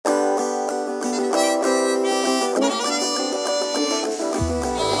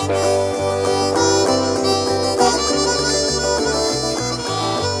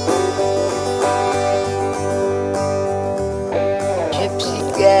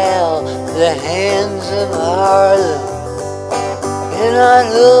all the hands of Harlem, and I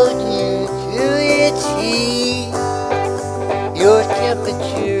loved you to a T. Your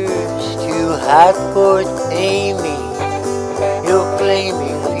temperature's too hot for Amy. Your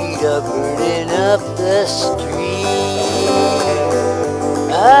flaming feet are burning up the street.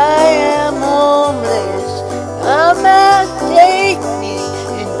 I am homeless, come and take me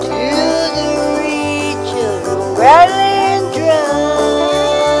into the reach of your rattling drums.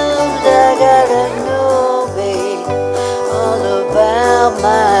 I gotta know, babe, all about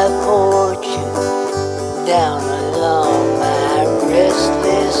my fortune down along my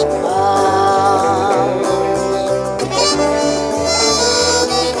restless palms.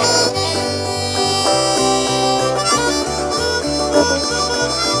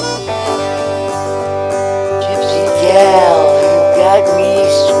 Gypsy gal, you got me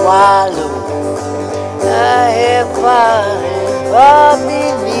swallowed. I have fallen far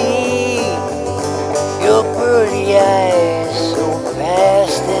beneath your pretty eyes, so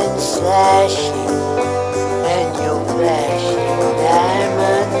fast and slashing, and your flashing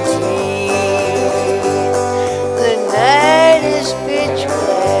diamond teeth. The night is pitch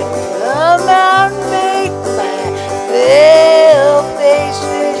black, come out and make my pale face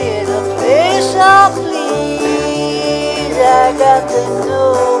fit in a place of please. I got to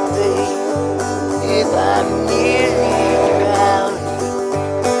know, babe, if I'm nearly drowning,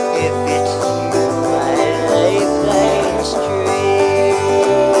 if it's you, my lifeline strange.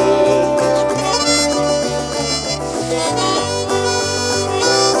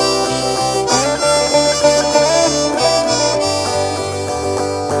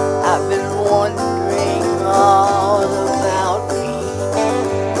 I've been wondering all about me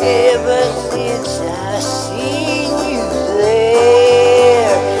ever since I seen you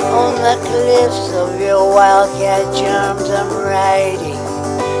there on the cliffs of your wildcat charms. I'm riding.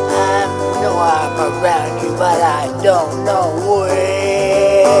 I know I'm around you, but I don't know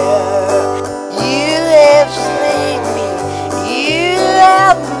where. You have slayed me, you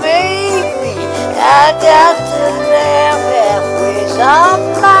have made me. I got to laugh halfway.